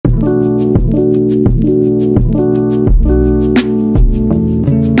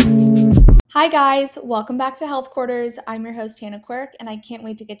Hi, guys. Welcome back to Health Quarters. I'm your host, Hannah Quirk, and I can't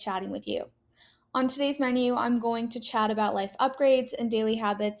wait to get chatting with you. On today's menu, I'm going to chat about life upgrades and daily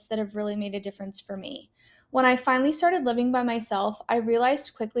habits that have really made a difference for me. When I finally started living by myself, I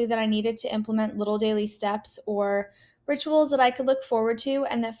realized quickly that I needed to implement little daily steps or rituals that I could look forward to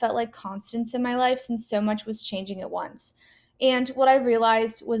and that felt like constants in my life since so much was changing at once. And what I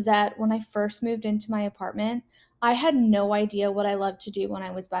realized was that when I first moved into my apartment, I had no idea what I loved to do when I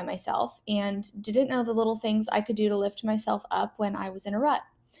was by myself and didn't know the little things I could do to lift myself up when I was in a rut.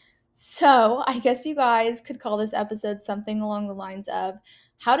 So, I guess you guys could call this episode something along the lines of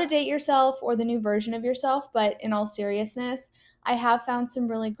how to date yourself or the new version of yourself. But in all seriousness, I have found some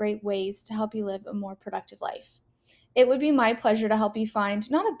really great ways to help you live a more productive life. It would be my pleasure to help you find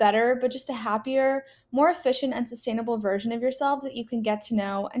not a better, but just a happier, more efficient, and sustainable version of yourself that you can get to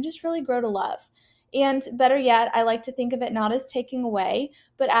know and just really grow to love. And better yet, I like to think of it not as taking away,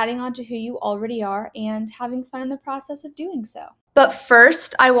 but adding on to who you already are and having fun in the process of doing so. But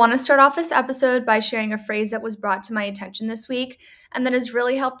first, I want to start off this episode by sharing a phrase that was brought to my attention this week and that has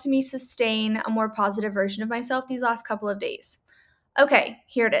really helped me sustain a more positive version of myself these last couple of days. Okay,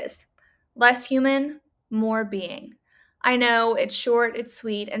 here it is. Less human, more being. I know it's short, it's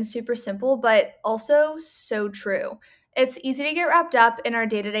sweet, and super simple, but also so true. It's easy to get wrapped up in our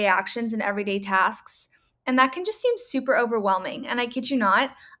day to day actions and everyday tasks, and that can just seem super overwhelming. And I kid you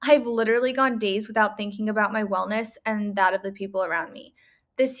not, I've literally gone days without thinking about my wellness and that of the people around me.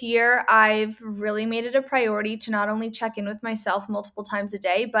 This year, I've really made it a priority to not only check in with myself multiple times a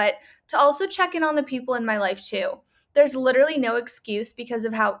day, but to also check in on the people in my life too. There's literally no excuse because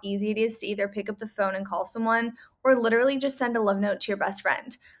of how easy it is to either pick up the phone and call someone or literally just send a love note to your best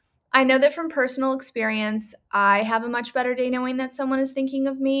friend. I know that from personal experience, I have a much better day knowing that someone is thinking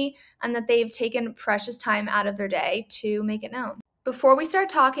of me and that they've taken precious time out of their day to make it known. Before we start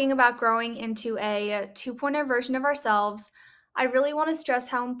talking about growing into a 2.0 version of ourselves, I really want to stress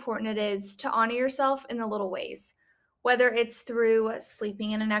how important it is to honor yourself in the little ways. Whether it's through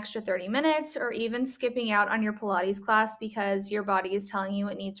sleeping in an extra 30 minutes or even skipping out on your Pilates class because your body is telling you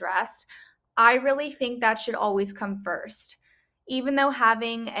it needs rest, I really think that should always come first. Even though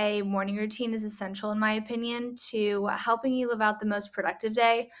having a morning routine is essential, in my opinion, to helping you live out the most productive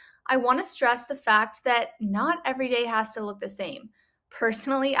day, I want to stress the fact that not every day has to look the same.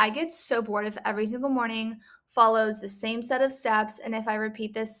 Personally, I get so bored if every single morning follows the same set of steps and if I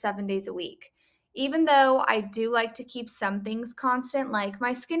repeat this 7 days a week. Even though I do like to keep some things constant, like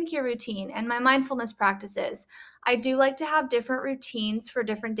my skincare routine and my mindfulness practices, I do like to have different routines for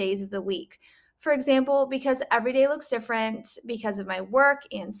different days of the week. For example, because every day looks different because of my work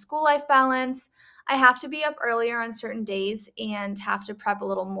and school life balance, I have to be up earlier on certain days and have to prep a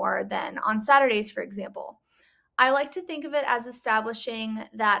little more than on Saturdays, for example. I like to think of it as establishing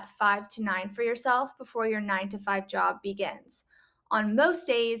that 5 to 9 for yourself before your 9 to 5 job begins. On most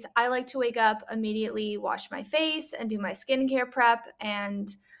days, I like to wake up, immediately wash my face, and do my skincare prep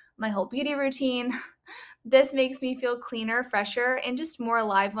and my whole beauty routine. This makes me feel cleaner, fresher, and just more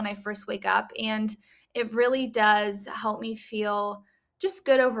alive when I first wake up. And it really does help me feel just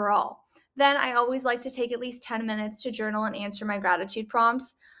good overall. Then I always like to take at least 10 minutes to journal and answer my gratitude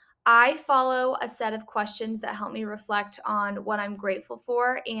prompts. I follow a set of questions that help me reflect on what I'm grateful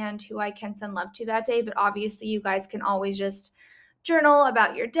for and who I can send love to that day. But obviously, you guys can always just journal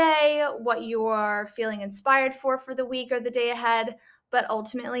about your day, what you're feeling inspired for the week or the day ahead. But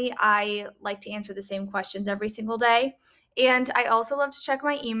ultimately, I like to answer the same questions every single day. And I also love to check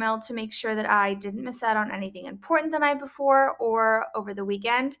my email to make sure that I didn't miss out on anything important the night before or over the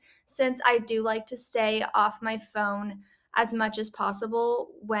weekend, since I do like to stay off my phone as much as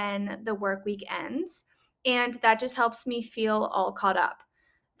possible when the work week ends. And that just helps me feel all caught up.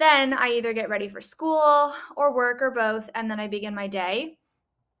 Then I either get ready for school or work or both, and then I begin my day.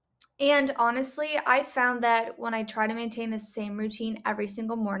 And honestly, I found that when I try to maintain the same routine every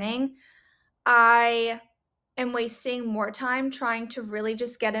single morning, I am wasting more time trying to really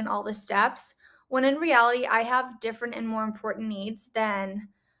just get in all the steps, when in reality, I have different and more important needs than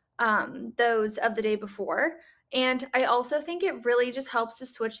those of the day before. And I also think it really just helps to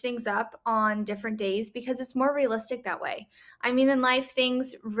switch things up on different days because it's more realistic that way. I mean, in life,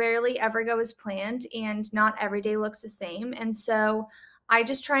 things rarely ever go as planned, and not every day looks the same. And so I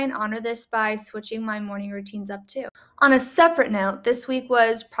just try and honor this by switching my morning routines up too. On a separate note, this week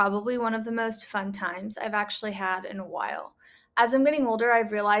was probably one of the most fun times I've actually had in a while. As I'm getting older,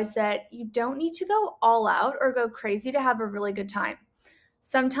 I've realized that you don't need to go all out or go crazy to have a really good time.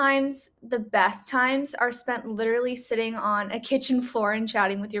 Sometimes the best times are spent literally sitting on a kitchen floor and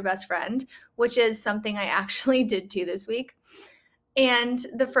chatting with your best friend, which is something I actually did too this week. And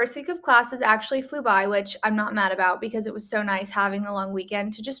the first week of classes actually flew by, which I'm not mad about because it was so nice having the long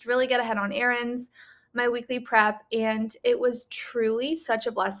weekend to just really get ahead on errands, my weekly prep, and it was truly such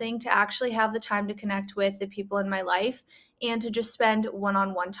a blessing to actually have the time to connect with the people in my life and to just spend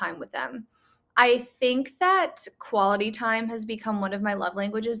one-on-one time with them. I think that quality time has become one of my love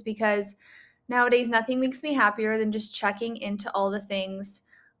languages because nowadays nothing makes me happier than just checking into all the things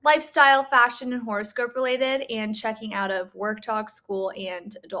lifestyle, fashion, and horoscope related, and checking out of work talk, school,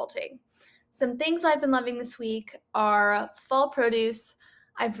 and adulting. Some things I've been loving this week are fall produce.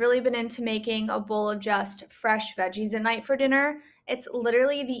 I've really been into making a bowl of just fresh veggies at night for dinner. It's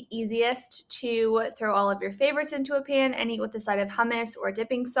literally the easiest to throw all of your favorites into a pan and eat with a side of hummus or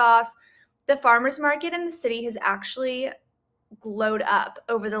dipping sauce. The farmer's market in the city has actually glowed up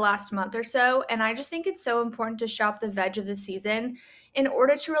over the last month or so. And I just think it's so important to shop the veg of the season in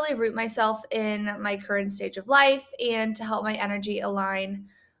order to really root myself in my current stage of life and to help my energy align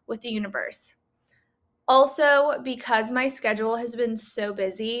with the universe. Also, because my schedule has been so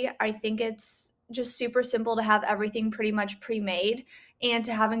busy, I think it's just super simple to have everything pretty much pre-made and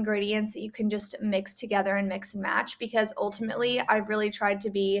to have ingredients that you can just mix together and mix and match because ultimately I've really tried to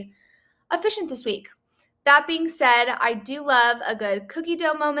be efficient this week. That being said, I do love a good cookie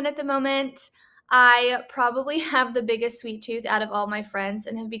dough moment at the moment. I probably have the biggest sweet tooth out of all my friends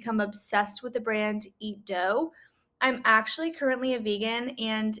and have become obsessed with the brand Eat Dough. I'm actually currently a vegan,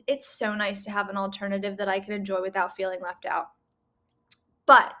 and it's so nice to have an alternative that I can enjoy without feeling left out.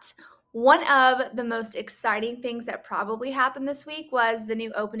 But one of the most exciting things that probably happened this week was the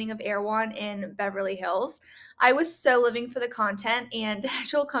new opening of Erewhon in Beverly Hills. I was so living for the content, and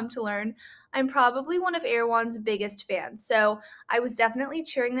as you'll come to learn, I'm probably one of Erewhon's biggest fans. So I was definitely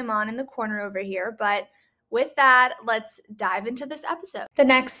cheering them on in the corner over here. But with that, let's dive into this episode. The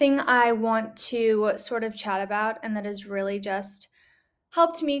next thing I want to sort of chat about, and that is really just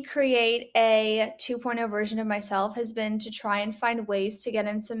helped me create a 2.0 version of myself has been to try and find ways to get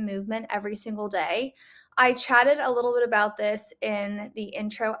in some movement every single day. I chatted a little bit about this in the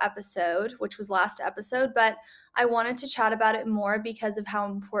intro episode, which was last episode, but I wanted to chat about it more because of how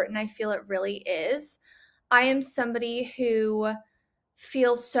important I feel it really is. I am somebody who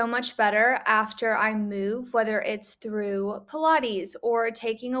feel so much better after I move, whether it's through Pilates or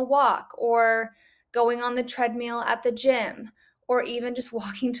taking a walk or going on the treadmill at the gym or even just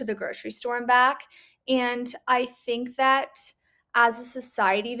walking to the grocery store and back. And I think that as a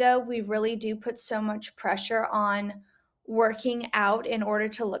society, though, we really do put so much pressure on working out in order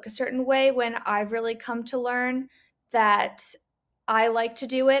to look a certain way when I've really come to learn that I like to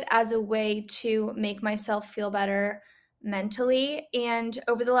do it as a way to make myself feel better mentally. And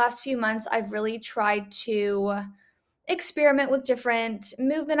over the last few months, I've really tried to experiment with different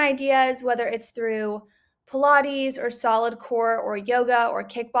movement ideas, whether it's through Pilates or solid core or yoga or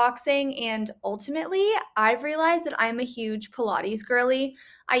kickboxing. And ultimately, I've realized that I'm a huge Pilates girly.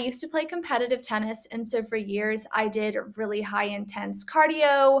 I used to play competitive tennis. And so for years, I did really high intense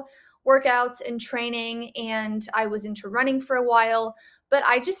cardio workouts and training. And I was into running for a while. But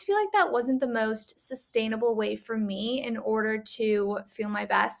I just feel like that wasn't the most sustainable way for me in order to feel my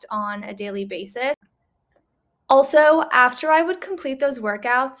best on a daily basis. Also, after I would complete those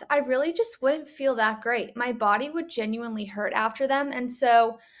workouts, I really just wouldn't feel that great. My body would genuinely hurt after them. And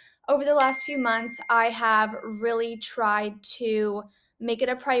so, over the last few months, I have really tried to make it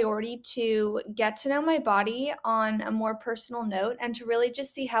a priority to get to know my body on a more personal note and to really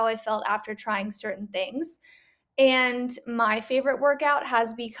just see how I felt after trying certain things. And my favorite workout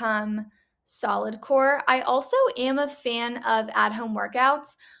has become solid core. I also am a fan of at home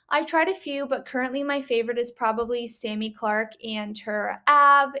workouts. I've tried a few, but currently my favorite is probably Sammy Clark and her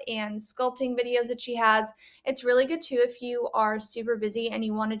ab and sculpting videos that she has. It's really good too if you are super busy and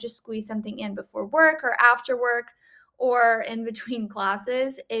you want to just squeeze something in before work or after work or in between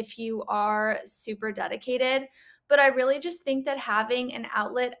classes if you are super dedicated. But I really just think that having an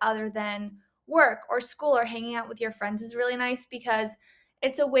outlet other than work or school or hanging out with your friends is really nice because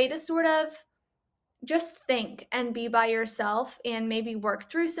it's a way to sort of just think and be by yourself and maybe work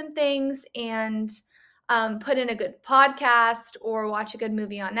through some things and put in a good podcast or watch a good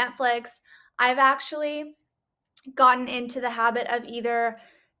movie on Netflix. I've actually gotten into the habit of either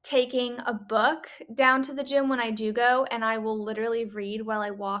taking a book down to the gym when I do go, and I will literally read while I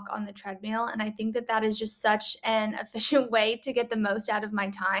walk on the treadmill. And I think that that is just such an efficient way to get the most out of my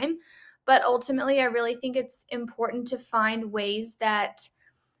time. But ultimately, I really think it's important to find ways that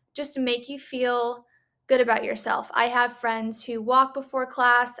just make you feel good about yourself. I have friends who walk before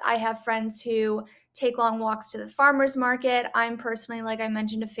class. I have friends who take long walks to the farmer's market. I'm personally, like I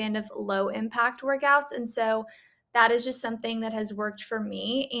mentioned, a fan of low impact workouts. And so that is just something that has worked for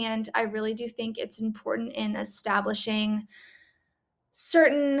me. And I really do think it's important in establishing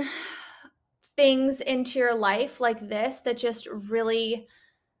certain things into your life like this that just really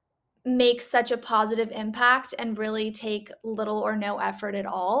make such a positive impact and really take little or no effort at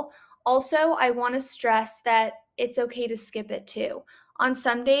all. Also, I want to stress that it's okay to skip it too. On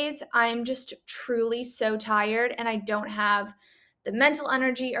some days, I'm just truly so tired and I don't have the mental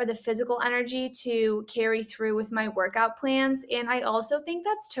energy or the physical energy to carry through with my workout plans. And I also think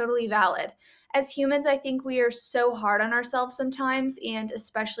that's totally valid. As humans, I think we are so hard on ourselves sometimes, and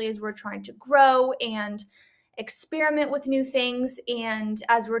especially as we're trying to grow and experiment with new things, and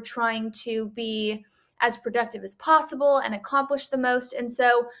as we're trying to be as productive as possible and accomplish the most. And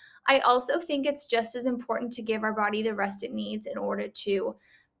so I also think it's just as important to give our body the rest it needs in order to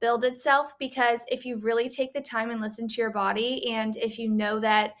build itself, because if you really take the time and listen to your body, and if you know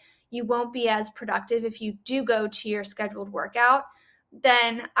that you won't be as productive if you do go to your scheduled workout,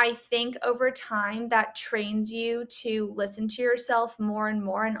 then I think over time that trains you to listen to yourself more and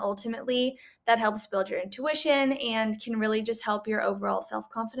more. And ultimately, that helps build your intuition and can really just help your overall self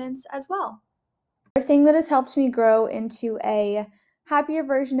confidence as well. Another thing that has helped me grow into a happier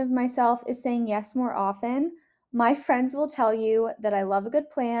version of myself is saying yes more often. My friends will tell you that I love a good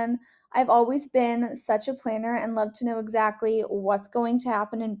plan. I've always been such a planner and love to know exactly what's going to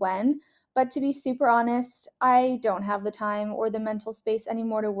happen and when. But to be super honest, I don't have the time or the mental space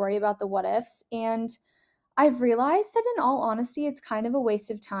anymore to worry about the what ifs. And I've realized that in all honesty, it's kind of a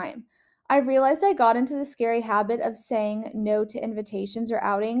waste of time. I realized I got into the scary habit of saying no to invitations or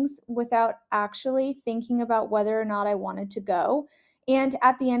outings without actually thinking about whether or not I wanted to go. And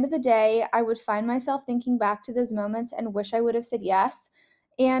at the end of the day, I would find myself thinking back to those moments and wish I would have said yes.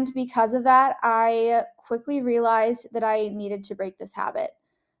 And because of that, I quickly realized that I needed to break this habit.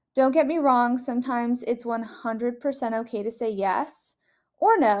 Don't get me wrong, sometimes it's 100% okay to say yes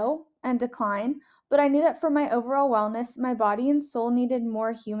or no and decline, but I knew that for my overall wellness, my body and soul needed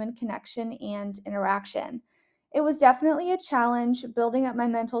more human connection and interaction. It was definitely a challenge building up my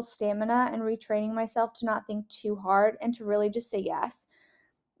mental stamina and retraining myself to not think too hard and to really just say yes.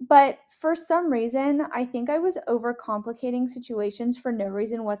 But for some reason, I think I was overcomplicating situations for no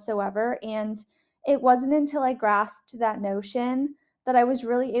reason whatsoever. And it wasn't until I grasped that notion that I was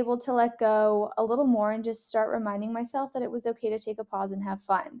really able to let go a little more and just start reminding myself that it was okay to take a pause and have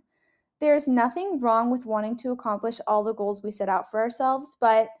fun. There's nothing wrong with wanting to accomplish all the goals we set out for ourselves,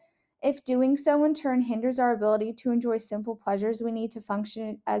 but if doing so in turn hinders our ability to enjoy simple pleasures we need to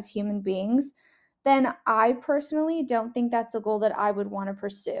function as human beings, then I personally don't think that's a goal that I would want to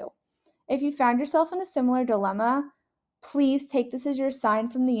pursue. If you found yourself in a similar dilemma, please take this as your sign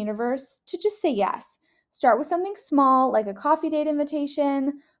from the universe to just say yes. Start with something small like a coffee date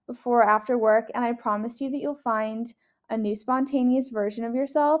invitation before or after work, and I promise you that you'll find a new spontaneous version of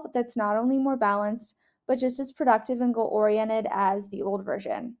yourself that's not only more balanced, but just as productive and goal oriented as the old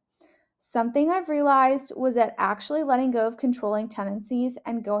version. Something I've realized was that actually letting go of controlling tendencies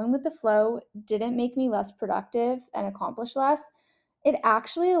and going with the flow didn't make me less productive and accomplish less. It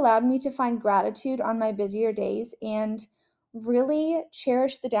actually allowed me to find gratitude on my busier days and really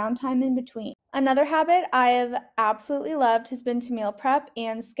cherish the downtime in between. Another habit I have absolutely loved has been to meal prep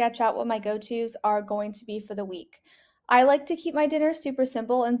and sketch out what my go tos are going to be for the week. I like to keep my dinner super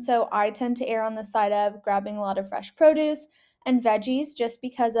simple, and so I tend to err on the side of grabbing a lot of fresh produce and veggies just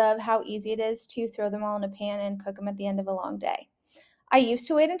because of how easy it is to throw them all in a pan and cook them at the end of a long day. I used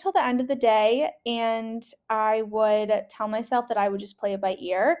to wait until the end of the day and I would tell myself that I would just play it by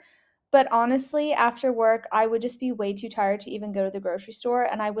ear. But honestly, after work, I would just be way too tired to even go to the grocery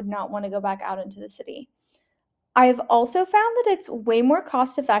store and I would not want to go back out into the city. I've also found that it's way more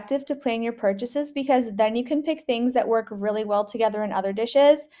cost effective to plan your purchases because then you can pick things that work really well together in other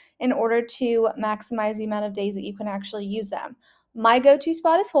dishes in order to maximize the amount of days that you can actually use them. My go to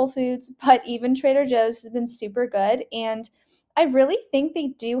spot is Whole Foods, but even Trader Joe's has been super good. And I really think they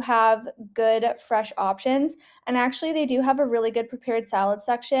do have good fresh options. And actually, they do have a really good prepared salad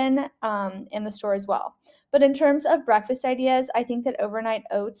section in the store as well. But in terms of breakfast ideas, I think that overnight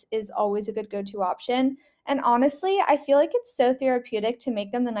oats is always a good go to option, and honestly, I feel like it's so therapeutic to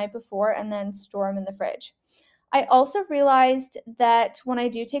make them the night before and then store them in the fridge. I also realized that when I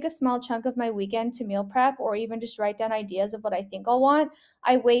do take a small chunk of my weekend to meal prep or even just write down ideas of what I think I'll want,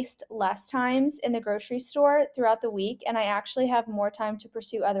 I waste less times in the grocery store throughout the week and I actually have more time to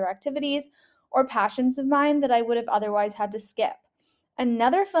pursue other activities or passions of mine that I would have otherwise had to skip.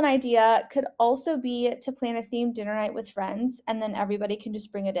 Another fun idea could also be to plan a themed dinner night with friends and then everybody can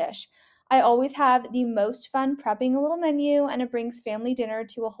just bring a dish. I always have the most fun prepping a little menu and it brings family dinner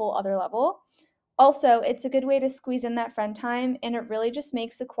to a whole other level. Also, it's a good way to squeeze in that friend time, and it really just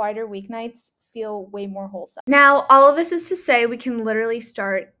makes the quieter weeknights feel way more wholesome. Now, all of this is to say we can literally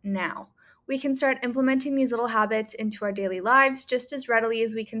start now. We can start implementing these little habits into our daily lives just as readily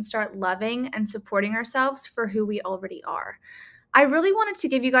as we can start loving and supporting ourselves for who we already are. I really wanted to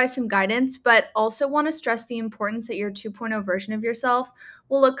give you guys some guidance, but also want to stress the importance that your 2.0 version of yourself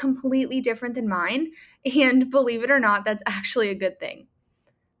will look completely different than mine. And believe it or not, that's actually a good thing.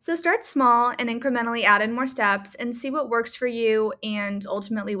 So start small and incrementally add in more steps and see what works for you and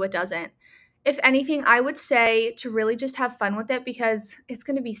ultimately what doesn't. If anything, I would say to really just have fun with it because it's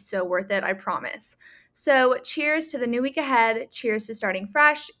going to be so worth it, I promise. So, cheers to the new week ahead, cheers to starting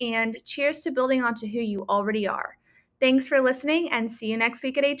fresh, and cheers to building onto who you already are. Thanks for listening and see you next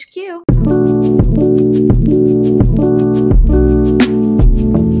week at HQ.